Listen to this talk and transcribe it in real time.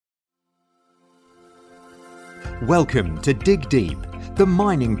Welcome to Dig Deep, the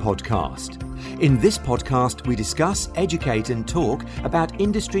mining podcast. In this podcast, we discuss, educate and talk about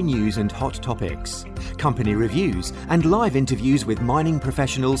industry news and hot topics, company reviews and live interviews with mining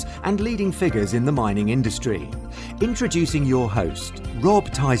professionals and leading figures in the mining industry. Introducing your host,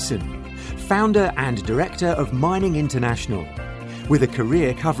 Rob Tyson, founder and director of Mining International. With a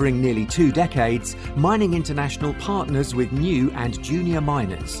career covering nearly 2 decades, Mining International partners with new and junior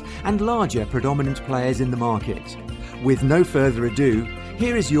miners and larger predominant players in the market. With no further ado,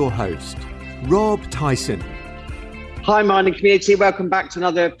 here is your host, Rob Tyson. Hi, mining community. Welcome back to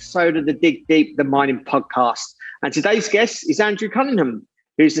another episode of the Dig Deep, the mining podcast. And today's guest is Andrew Cunningham,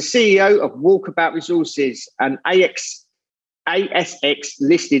 who's the CEO of Walkabout Resources, an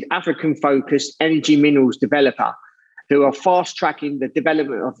ASX-listed African-focused energy minerals developer, who are fast-tracking the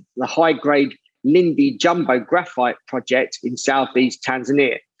development of the high-grade Lindi Jumbo Graphite project in southeast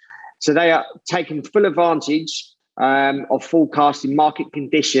Tanzania. So they are taking full advantage of forecasting market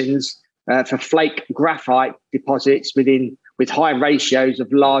conditions for flake graphite deposits with high ratios of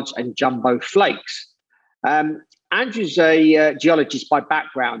large and jumbo flakes. Andrew's a geologist by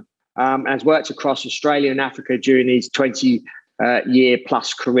background and has worked across Australia and Africa during his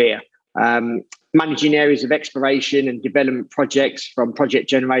 20-year-plus career. Managing areas of exploration and development projects from project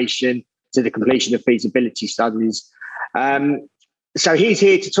generation to the completion of feasibility studies. So he's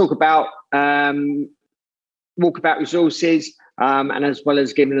here to talk about Walkabout Resources and as well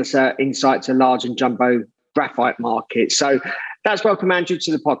as giving us insight to large and jumbo graphite markets. So that's welcome, Andrew,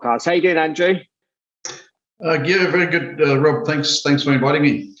 to the podcast. How you doing, Andrew? Yeah, very good, Rob. Thanks for inviting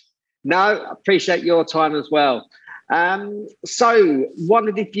me. No, I appreciate your time as well. So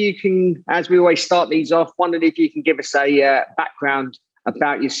wondered if you can, as we always start these off, wondered if you can give us a background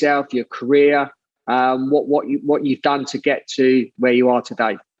about yourself, your career, what you've done to get to where you are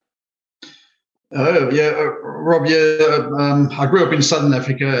today. Rob. I grew up in Southern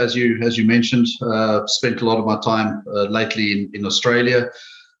Africa, as you mentioned. Spent a lot of my time lately in Australia,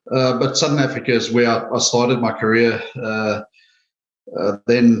 but Southern Africa is where I started my career.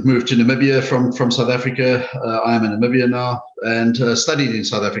 Then moved to Namibia from South Africa. I am in Namibia now and studied in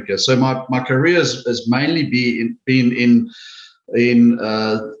South Africa. So my career has mainly been in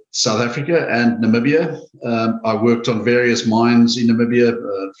South Africa and Namibia. I worked on various mines in Namibia,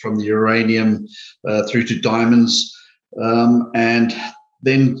 from the uranium through to diamonds, and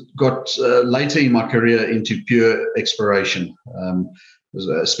then got later in my career into pure exploration.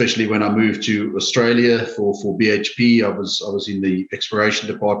 Especially when I moved to Australia for BHP, I was in the exploration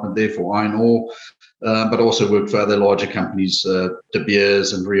department there for iron ore, but also worked for other larger companies, De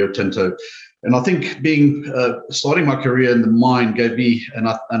Beers and Rio Tinto. And I think starting my career in the mine gave me, and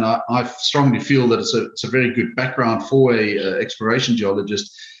I strongly feel that it's a very good background for a exploration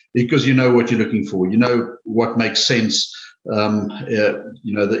geologist, because you know what you're looking for, you know what makes sense. That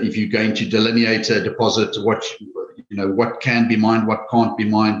if you're going to delineate a deposit, what can be mined, what can't be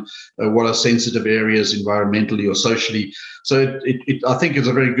mined, what are sensitive areas environmentally or socially. So I think it's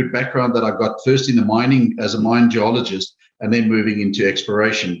a very good background that I got first in the mining as a mine geologist and then moving into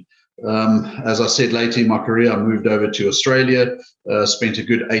exploration. As I said, later in my career, I moved over to Australia, spent a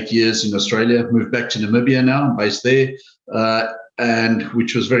good 8 years in Australia, moved back to Namibia now, I'm based there, and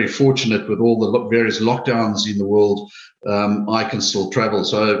which was very fortunate with all the various lockdowns in the world. I can still travel.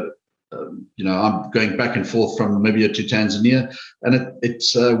 So, I'm going back and forth from Namibia to Tanzania, and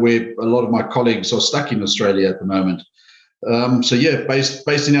it's where a lot of my colleagues are stuck in Australia at the moment.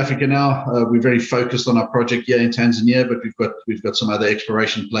 Based in Africa now. We're very focused on our project here in Tanzania, but we've got some other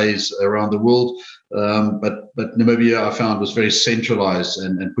exploration plays around the world. But Namibia, I found, was very centralized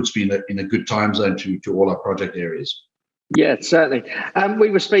and puts me in a good time zone to all our project areas. Yeah, certainly. We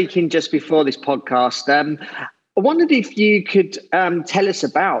were speaking just before this podcast. I wondered if you could tell us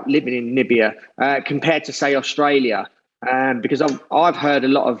about living in Namibia compared to, say, Australia, because I've heard a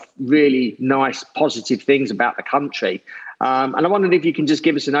lot of really nice, positive things about the country. And I wondered if you can just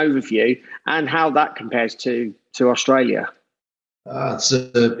give us an overview and how that compares to Australia. It's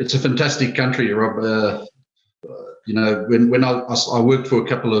a fantastic country, Rob. When I worked for a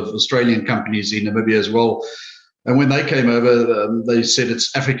couple of Australian companies in Namibia as well, and when they came over, they said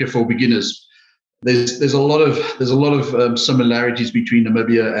it's Africa for beginners. There's a lot of similarities between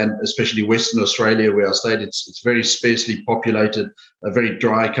Namibia and especially Western Australia, where I stayed. It's very sparsely populated, a very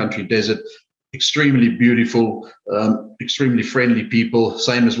dry country, desert, extremely beautiful, extremely friendly people,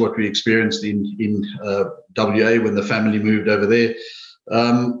 same as what we experienced in WA when the family moved over there.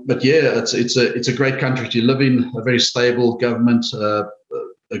 But yeah, it's a great country to live in, a very stable government,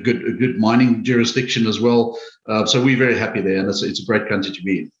 a good mining jurisdiction as well. So we're very happy there, and it's a great country to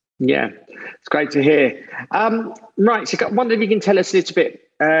be in. Yeah, it's great to hear. Right, so I wonder if you can tell us a little bit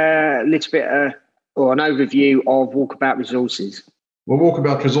or an overview of Walkabout Resources. Well,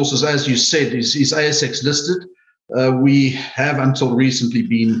 Walkabout Resources, as you said, is ASX listed. We have until recently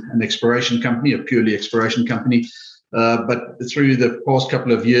been an exploration company, a purely exploration company. But through the past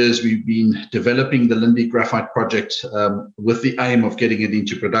couple of years, we've been developing the Lindy Graphite project with the aim of getting it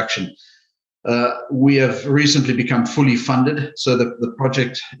into production. We have recently become fully funded, so the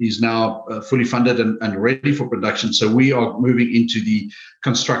project is now fully funded and ready for production. So we are moving into the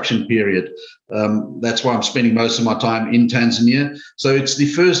construction period. That's why I'm spending most of my time in Tanzania. So it's the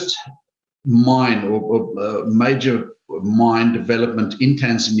first mine or major mine development in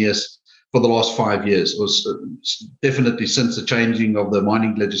Tanzania for the last 5 years. It was definitely since the changing of the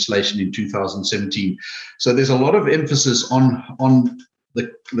mining legislation in 2017. So there's a lot of emphasis on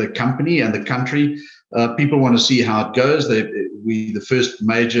the company and the country. People want to see how it goes. We the first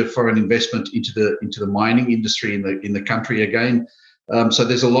major foreign investment into the mining industry in the country again. So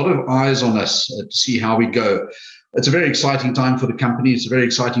there's a lot of eyes on us to see how we go. It's a very exciting time for the company. It's a very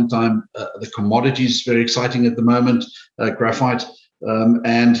exciting time. The commodity is very exciting at the moment, graphite,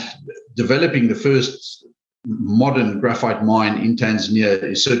 and developing the first modern graphite mine in Tanzania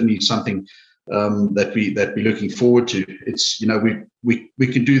is certainly something that we're looking forward to. It's, we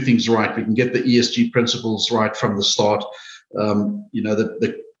can do things right. We can get the ESG principles right from the start.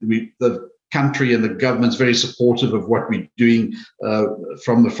 The country and the government's very supportive of what we're doing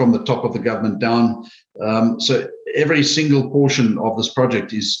from the top of the government down. So every single portion of this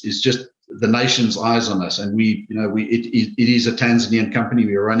project is just the nation's eyes on us, and it is a Tanzanian company.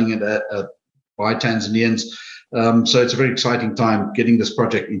 We are running it by Tanzanians. So it's a very exciting time getting this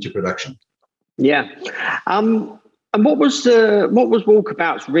project into production. Yeah. And what was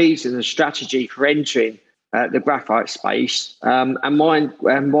Walkabout's reason and strategy for entering the graphite space, and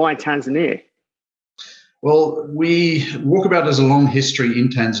why Tanzania? Well, Walkabout has a long history in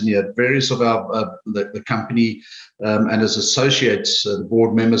Tanzania. Various of the company and as associates,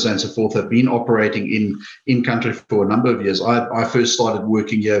 board members and so forth, have been operating in country for a number of years. I first started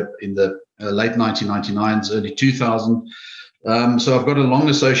working here in the late 1999s, early 2000. So I've got a long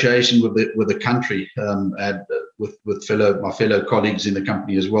association with the country and with my fellow colleagues in the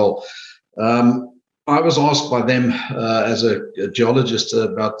company as well. I was asked by them as a geologist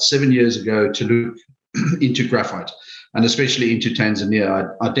about 7 years ago to look into graphite, and especially into Tanzania.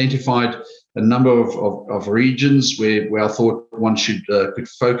 I identified a number of regions where I thought one could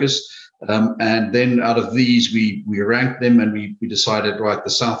focus. And then out of these, we ranked them, and we decided, right, the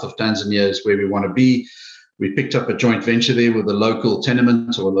south of Tanzania is where we want to be. We picked up a joint venture there with a local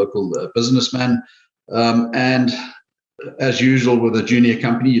tenement or a local businessman. And as usual with a junior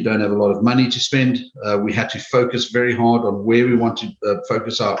company, you don't have a lot of money to spend. We had to focus very hard on where we want to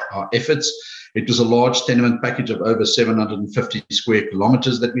focus our efforts. It was a large tenement package of over 750 square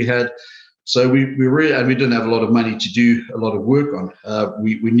kilometers that we had. So we didn't have a lot of money to do a lot of work on.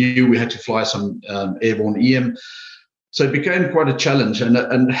 We knew we had to fly some airborne EM. So it became quite a challenge, and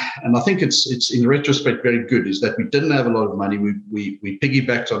I think it's in retrospect very good, is that we didn't have a lot of money. We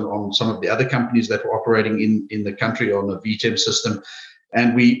piggybacked on some of the other companies that were operating in the country on a VTEM system,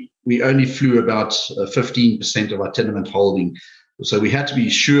 and we only flew about 15% of our tenement holding. So we had to be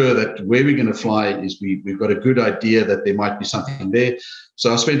sure that where we're going to fly is we've got a good idea that there might be something there.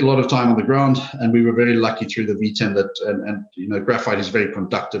 So I spent a lot of time on the ground, and we were very lucky through the VTEM that, and graphite is very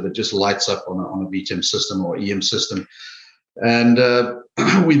conductive. It just lights up on a VTEM system or EM system. And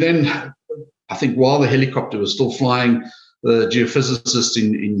we then, I think while the helicopter was still flying, the geophysicists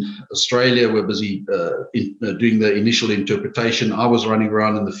in Australia were busy doing the initial interpretation. I was running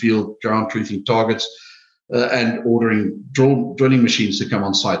around in the field, ground truthing targets, and ordering drilling machines to come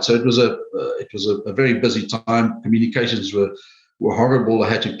on site. So it was a very busy time. Communications were horrible. I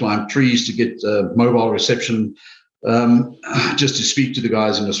had to climb trees to get mobile reception, just to speak to the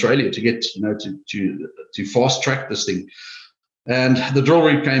guys in Australia to get to fast track this thing. And the drill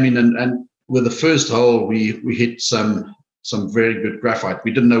rig came in, and with the first hole we hit some very good graphite.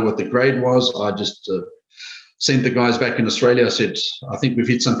 We didn't know what the grade was. I just sent the guys back in Australia. I said, I think we've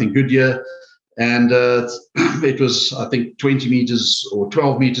hit something good here. And it was, I think, 20 meters or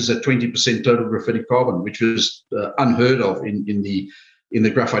 12 meters at 20% total graphitic carbon, which was unheard of in the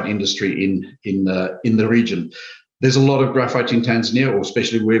graphite industry in the region. There's a lot of graphite in Tanzania, or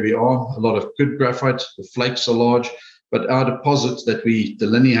especially where we are, a lot of good graphite. The flakes are large, but our deposit that we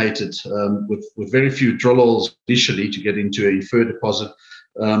delineated with very few drill holes initially to get into an inferred deposit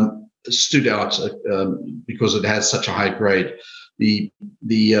stood out because it has such a high grade.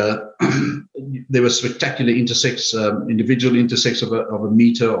 there were spectacular intersects, individual intersects of a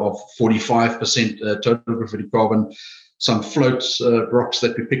meter of 45% total graphitic carbon. Some float rocks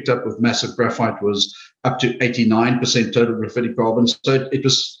that we picked up with massive graphite was up to 89% total graphitic carbon. So it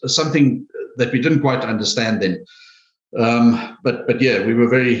was something that we didn't quite understand then. But yeah, we were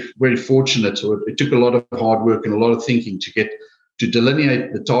very, very fortunate. It took a lot of hard work and a lot of thinking to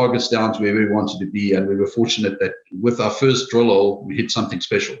delineate the targets down to where we wanted to be. And we were fortunate that with our first drill hole, we hit something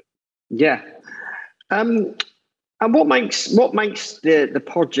special. Yeah. And what makes the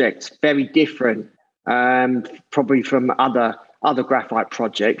project very different, probably from other graphite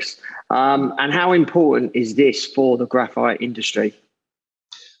projects? And how important is this for the graphite industry?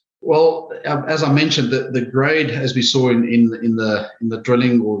 Well, as I mentioned, the grade, as we saw in the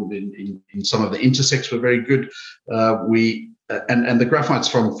drilling or in some of the intersects, were very good. And the graphite's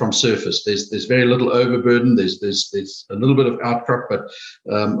from surface. There's very little overburden. There's a little bit of outcrop, but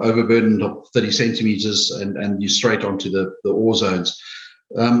overburden of 30 centimeters, and you're straight onto the ore zones.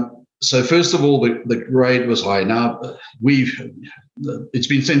 So first of all, the grade was high. Now it's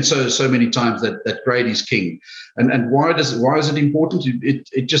been said so many times that grade is king, and why is it important?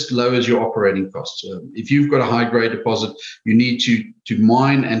 It just lowers your operating costs. If you've got a high grade deposit, you need to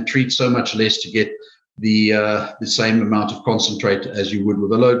mine and treat so much less to get the same amount of concentrate as you would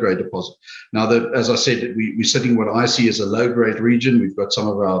with a low grade deposit. Now, as I said, we're sitting what I see as a low grade region. We've got some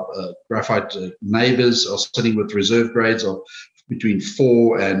of our graphite neighbors are sitting with reserve grades of between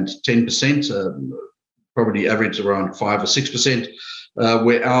 4 and 10%, probably average around 5 or 6%,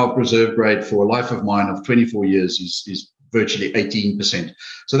 where our reserve grade for a life of mine of 24 years is virtually 18%.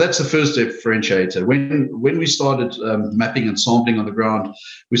 So that's the first differentiator. When we started mapping and sampling on the ground,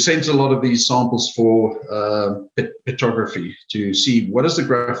 we sent a lot of these samples for petrography to see what does the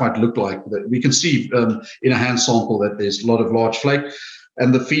graphite look like. That we can see in a hand sample that there's a lot of large flake.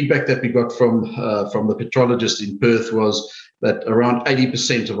 And the feedback that we got from the petrologist in Perth was that around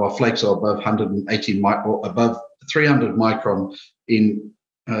 80% of our flakes are above 180 or above 300 micron in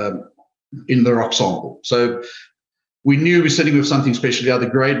the rock sample. So we knew we're sitting with something special. Yeah, the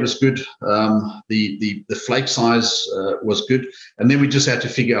grade was good. The flake size was good. And then we just had to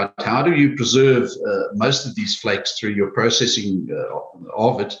figure out, how do you preserve most of these flakes through your processing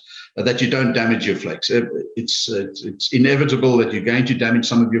of it, that you don't damage your flakes. It's inevitable that you're going to damage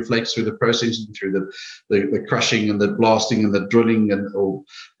some of your flakes through the processing, through the crushing and the blasting and the drilling,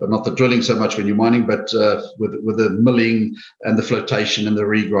 but not the drilling so much when you're mining, but with the milling and the flotation and the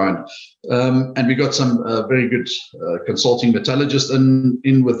regrind. And we got some very good consulting metallurgists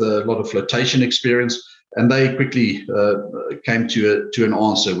in with a lot of flotation experience, and they quickly came to an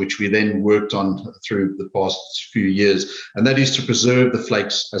answer, which we then worked on through the past few years, and that is to preserve the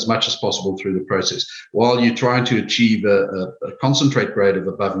flakes as much as possible through the process, while you're trying to achieve a concentrate grade of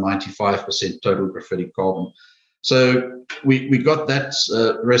above 95% total graphitic carbon. So we got that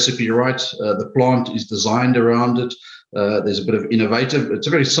recipe right. The plant is designed around it. There's a bit of innovative. It's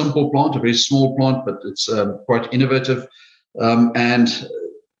a very simple plant, a very small plant, but it's quite innovative. And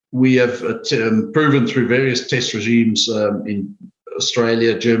we have proven through various test regimes in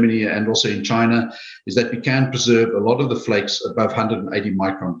Australia, Germany, and also in China, is that we can preserve a lot of the flakes above 180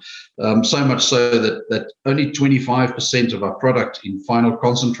 micron. So much so that only 25% of our product in final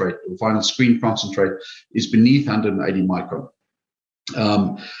concentrate or final screen concentrate is beneath 180 micron.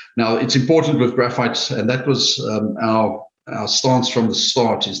 Now, it's important with graphite, and that was our stance from the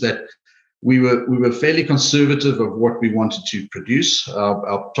start, is that we were fairly conservative of what we wanted to produce.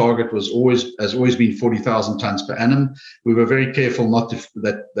 Our target has always been 40,000 tons per annum. We were very careful not to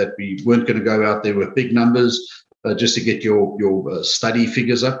that we weren't going to go out there with big numbers just to get your study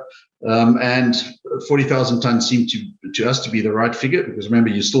figures up. And 40,000 tons seemed to us to be the right figure, because remember,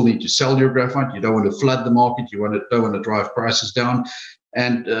 you still need to sell your graphite. You don't want to flood the market. Don't want to drive prices down.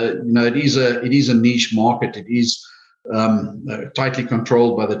 And it is a niche market. It is tightly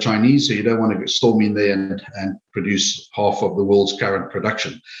controlled by the Chinese, so you don't want to storm in there and produce half of the world's current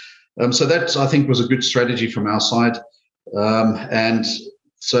production. So that, I think, was a good strategy from our side. And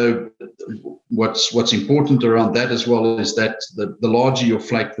so what's important around that as well is that the larger your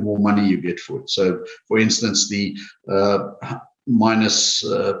flake, the more money you get for it. So, for instance, the minus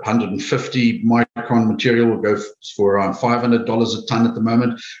 150 micron material will go for around $500 a ton at the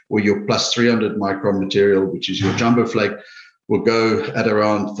moment, or your plus 300 micron material, which is your jumbo flake, will go at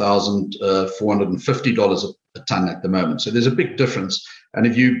around $1,450 a ton at the moment. So there's a big difference. And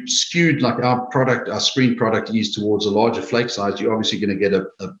if you skewed, like our screen product is towards a larger flake size, you're obviously going to get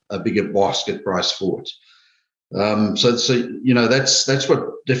a bigger basket price for it. So that's what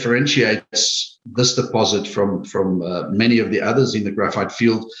differentiates this deposit from many of the others in the graphite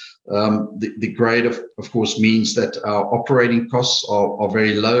field. The grade of course means that our operating costs are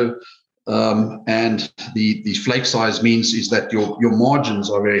very low, and the flake size means is that your margins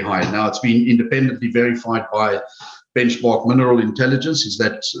are very high. Now, it's been independently verified by Benchmark Mineral Intelligence is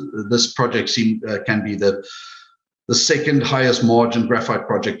that this project can be the second highest margin graphite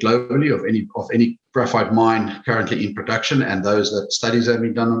project globally of any graphite mine currently in production, and those that studies have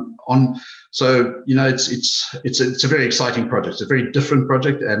been done on. So it's a very exciting project. It's a very different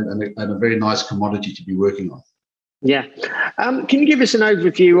project and a very nice commodity to be working on. Yeah. Can you give us an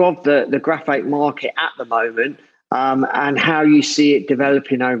overview of the graphite market at the moment, and how you see it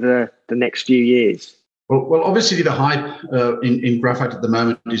developing over the next few years? Well, obviously the hype in graphite at the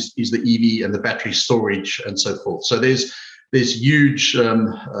moment is the EV and the battery storage and so forth. So there's huge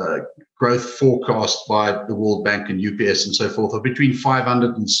growth forecast by the World Bank and UPS and so forth of between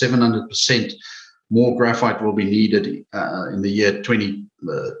 500 and 700% more graphite will be needed in the year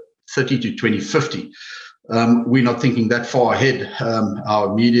 2030 to 2050. We're not thinking that far ahead.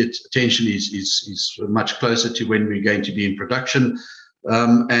 Our immediate attention is much closer to when we're going to be in production.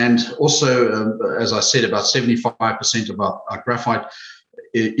 And also, as I said, about 75% of our graphite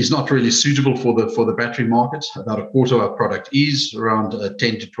is not really suitable for the battery market. About a quarter of our product is around 10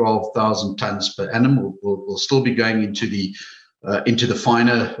 to 12,000 tons per annum. We'll still be going into the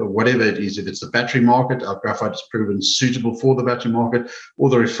finer, whatever it is. If it's the battery market, our graphite is proven suitable for the battery market,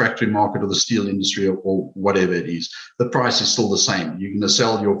 or the refractory market, or the steel industry, or whatever it is. The price is still the same. You're going to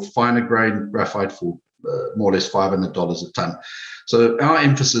sell your finer grain graphite for more or less $500 a ton. So our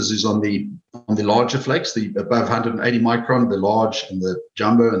emphasis is on the larger flakes, the above 180 micron, the large and the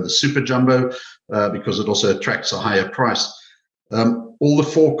jumbo and the super jumbo, because it also attracts a higher price. All the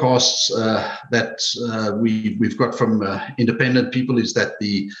forecasts that we've got from independent people is that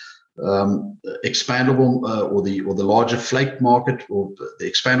the expandable or the larger flake market, or the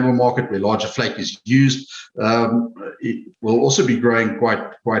expandable market where larger flake is used, it will also be growing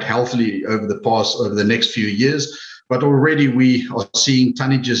quite healthily over the next few years. But already we are seeing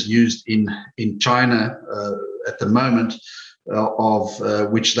tonnages used in China at the moment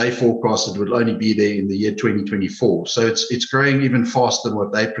of which they forecasted would only be there in the year 2024. So it's growing even faster than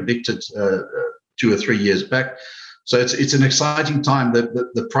what they predicted 2 or 3 years back. So it's an exciting time.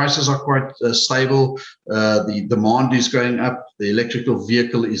 The prices are quite stable. The demand is going up. The electrical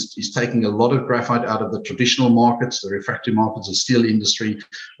vehicle is taking a lot of graphite out of the traditional markets, the refractory markets, the steel industry,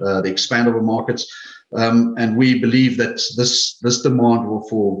 the expandable markets. And we believe that this demand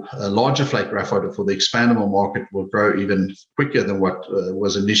for larger flake graphite, or for the expandable market, will grow even quicker than what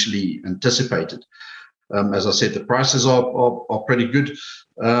was initially anticipated. As I said, the prices are pretty good.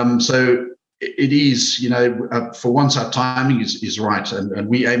 So it is, for once our timing is right, and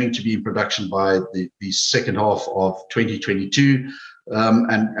we're aiming to be in production by the second half of 2022.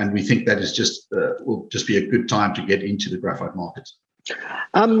 And we think that is will just be a good time to get into the graphite market.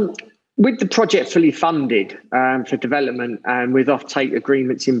 With the project fully funded for development and with offtake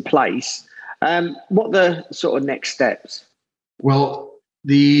agreements in place, what are the sort of next steps? Well,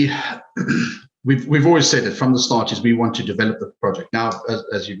 we've always said that from the start is we want to develop the project. Now,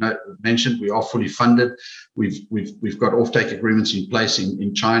 as you mentioned, we are fully funded. We've got offtake agreements in place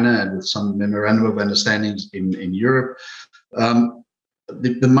in China, and with some memorandum of understandings in Europe.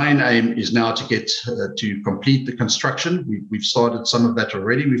 The main aim is now to get to complete the construction. We've started some of that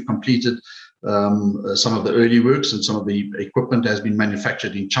already. We've completed some of the early works, and some of the equipment has been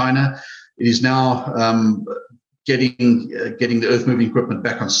manufactured in China. It is now getting the earth moving equipment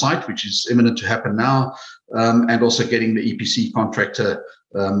back on site, which is imminent to happen now, and also getting the EPC contractor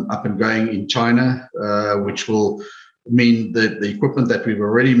up and going in China, which will mean that the equipment that we've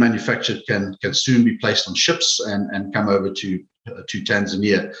already manufactured can soon be placed on ships and come over to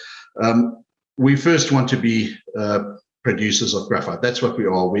Tanzania. We first want to be producers of graphite. That's what we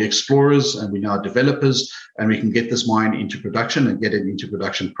are. We're explorers, and we're now developers, and we can get this mine into production and get it into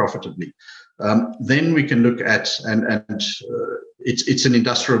production profitably. Then we can look at, and it's an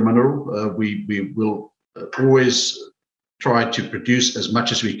industrial mineral. We will always try to produce as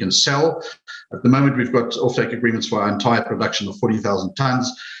much as we can sell. At the moment, we've got offtake agreements for our entire production of 40,000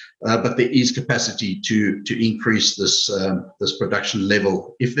 tons. But there is capacity to increase this production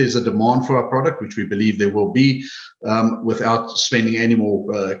level. If there's a demand for our product, which we believe there will be, without spending any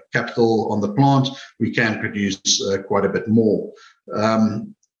more capital on the plant, we can produce quite a bit more.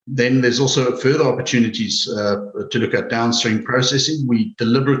 Then there's also further opportunities to look at downstream processing. We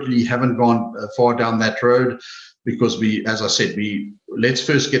deliberately haven't gone far down that road because as I said, let's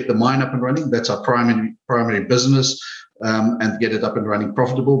first get the mine up and running. That's our primary business, and get it up and running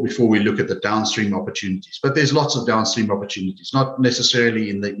profitable before we look at the downstream opportunities. But there's lots of downstream opportunities, not necessarily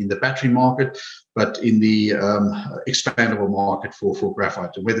in the battery market, but in the expandable market for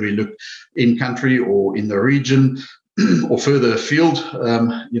graphite. And whether we look in country or in the region or further afield,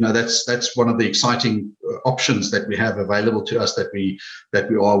 that's one of the exciting options that we have available to us that we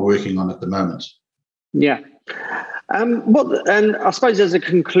are working on at the moment. Yeah. And I suppose as a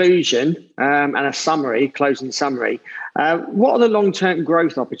conclusion and a closing summary, what are the long-term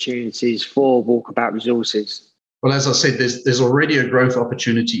growth opportunities for Walkabout Resources? Well, as I said, there's already a growth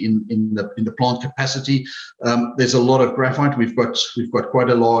opportunity in the plant capacity. There's a lot of graphite. We've got quite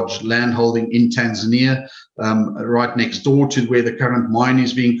a large land holding in Tanzania, right next door to where the current mine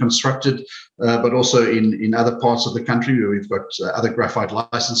is being constructed, but also in other parts of the country where we've got other graphite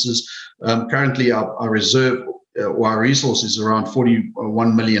licenses. Currently, our reserve or our resource is around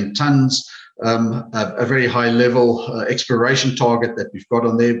 41 million tons. A very high level exploration target that we've got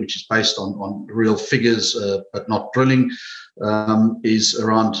on there, which is based on real figures, but not drilling, is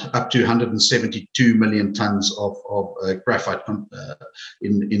around up to 172 million tons of graphite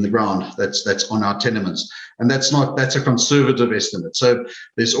in the ground. That's on our tenements, and that's a conservative estimate. So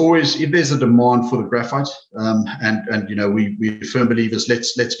there's always, if there's a demand for the graphite, and we firm believers,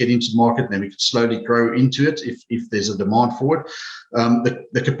 let's get into the market, and then we can slowly grow into it if there's a demand for it.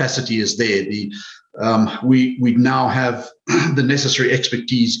 The capacity is there. We now have the necessary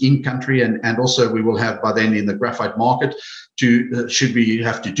expertise in country, and also we will have by then in the graphite market. Should we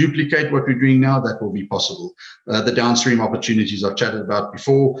have to duplicate what we're doing now, that will be possible. The downstream opportunities I've chatted about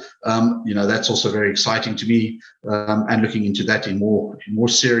before, that's also very exciting to me, and looking into that in more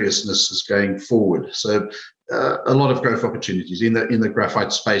seriousness is going forward. So a lot of growth opportunities in the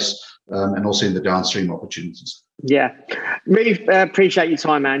graphite space, and also in the downstream opportunities. Yeah, really appreciate your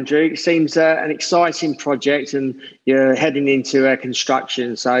time, Andrew. It seems an exciting project, and you're heading into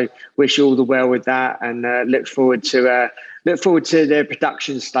construction. So wish you all the well with that, and look forward to the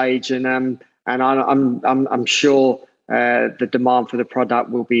production stage. And I'm sure the demand for the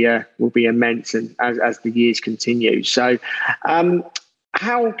product will be immense, and as the years continue. So,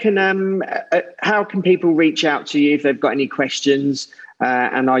 how can people reach out to you if they've got any questions?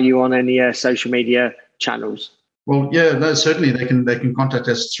 And are you on any social media channels? Well, yeah, no, certainly they can contact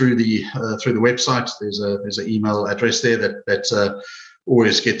us through the website. There's an email address there that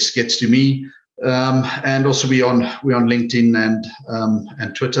always gets to me, and also we're on LinkedIn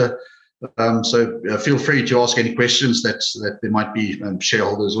and Twitter. So feel free to ask any questions that there might be,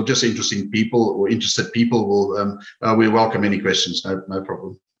 shareholders or just interested people will we welcome any questions. No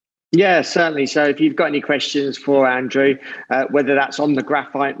problem. Yeah, certainly. So if you've got any questions for Andrew, whether that's on the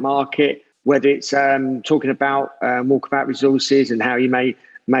graphite market, whether it's talking about Walkabout Resources and how you may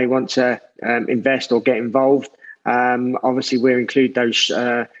want to invest or get involved, obviously we'll include those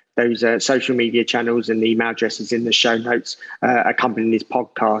social media channels and the email addresses in the show notes accompanying this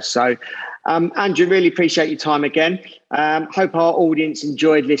podcast. So, Andrew, really appreciate your time again. Hope our audience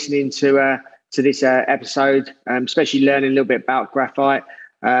enjoyed listening to this episode, especially learning a little bit about graphite.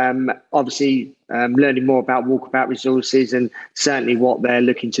 Obviously, learning more about Walkabout Resources and certainly what they're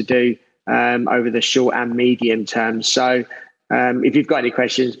looking to do over the short and medium term. So if you've got any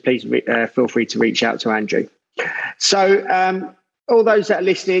questions, please feel free to reach out to Andrew. So all those that are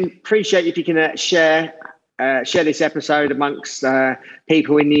listening, appreciate if you can share this episode amongst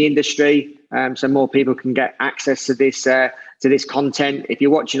people in the industry, so more people can get access to this content. If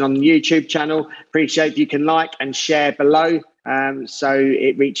you're watching on the YouTube channel, appreciate if you can like and share below, so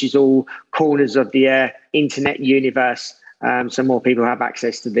it reaches all corners of the internet universe, so more people have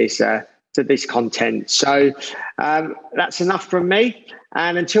access to this content. So that's enough from me,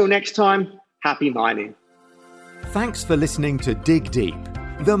 and until next time, happy mining. Thanks for listening to Dig Deep,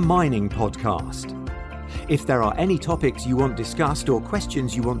 the mining podcast. If there are any topics you want discussed or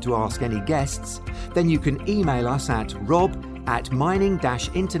questions you want to ask any guests, then you can email us at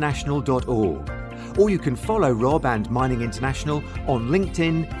rob@mining-international.org. Or you can follow Rob and Mining International on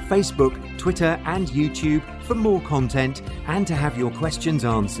LinkedIn, Facebook, Twitter and YouTube for more content and to have your questions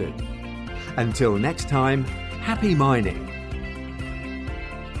answered. Until next time, happy mining.